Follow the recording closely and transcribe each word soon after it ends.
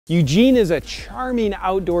Eugene is a charming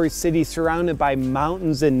outdoor city surrounded by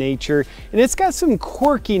mountains and nature, and it's got some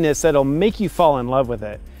quirkiness that'll make you fall in love with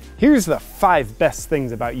it. Here's the 5 best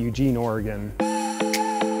things about Eugene, Oregon.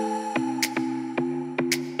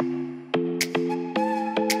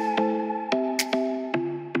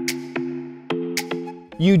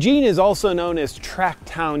 Eugene is also known as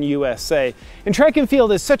Tracktown, USA, and track and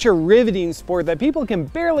field is such a riveting sport that people can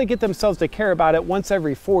barely get themselves to care about it once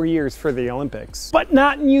every 4 years for the Olympics. But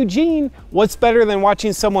not in Eugene! What's better than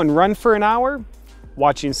watching someone run for an hour?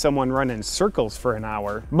 Watching someone run in circles for an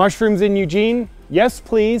hour. Mushrooms in Eugene? Yes,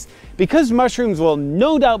 please. Because mushrooms will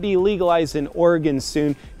no doubt be legalized in Oregon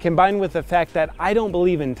soon, combined with the fact that I don't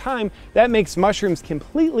believe in time, that makes mushrooms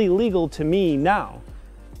completely legal to me now,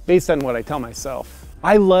 based on what I tell myself.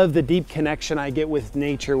 I love the deep connection I get with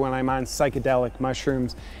nature when I'm on psychedelic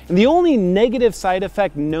mushrooms. And the only negative side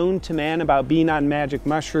effect known to man about being on magic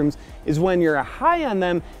mushrooms is when you're high on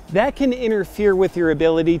them, that can interfere with your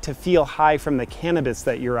ability to feel high from the cannabis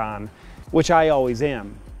that you're on, which I always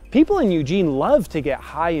am. People in Eugene love to get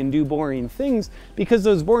high and do boring things because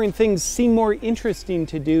those boring things seem more interesting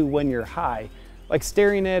to do when you're high, like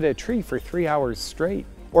staring at a tree for 3 hours straight,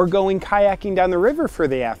 or going kayaking down the river for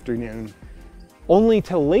the afternoon. Only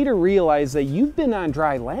to later realize that you've been on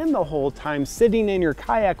dry land the whole time sitting in your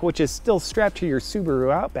kayak, which is still strapped to your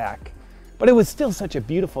Subaru Outback. But it was still such a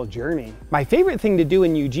beautiful journey. My favorite thing to do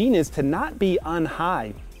in Eugene is to not be on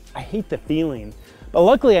high. I hate the feeling. But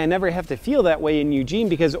luckily I never have to feel that way in Eugene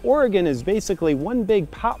because Oregon is basically one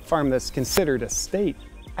big pot farm that's considered a state.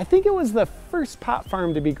 I think it was the first pot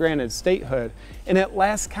farm to be granted statehood, and at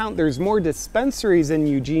last count there's more dispensaries in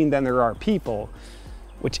Eugene than there are people,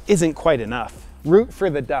 which isn't quite enough. Root for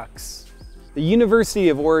the Ducks. The University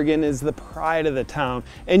of Oregon is the pride of the town,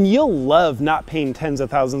 and you'll love not paying tens of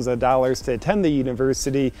thousands of dollars to attend the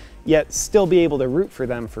university, yet still be able to root for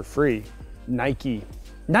them for free. Nike.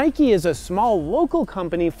 Nike is a small local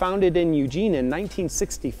company founded in Eugene in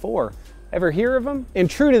 1964. Ever hear of them? And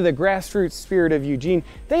true to the grassroots spirit of Eugene,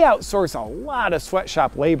 they outsource a lot of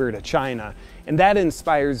sweatshop labor to China, and that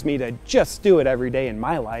inspires me to just do it every day in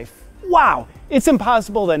my life. Wow, it's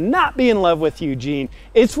impossible to not be in love with Eugene.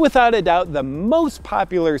 It's without a doubt the most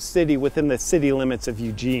popular city within the city limits of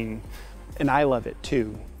Eugene, and I love it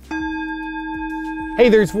too. Hey,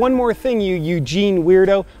 there's one more thing, you Eugene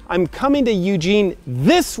weirdo. I'm coming to Eugene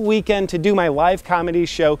this weekend to do my live comedy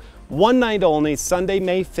show, one night only, Sunday,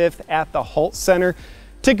 May 5th at the Holt Center.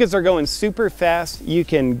 Tickets are going super fast. You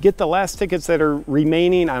can get the last tickets that are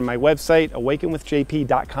remaining on my website,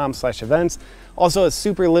 awakenwithjp.com/events. Also a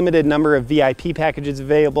super limited number of VIP packages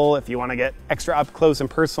available if you want to get extra up close and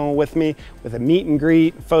personal with me with a meet and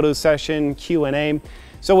greet, photo session, Q&A.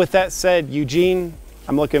 So with that said, Eugene,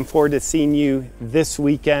 I'm looking forward to seeing you this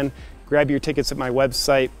weekend. Grab your tickets at my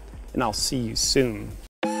website and I'll see you soon.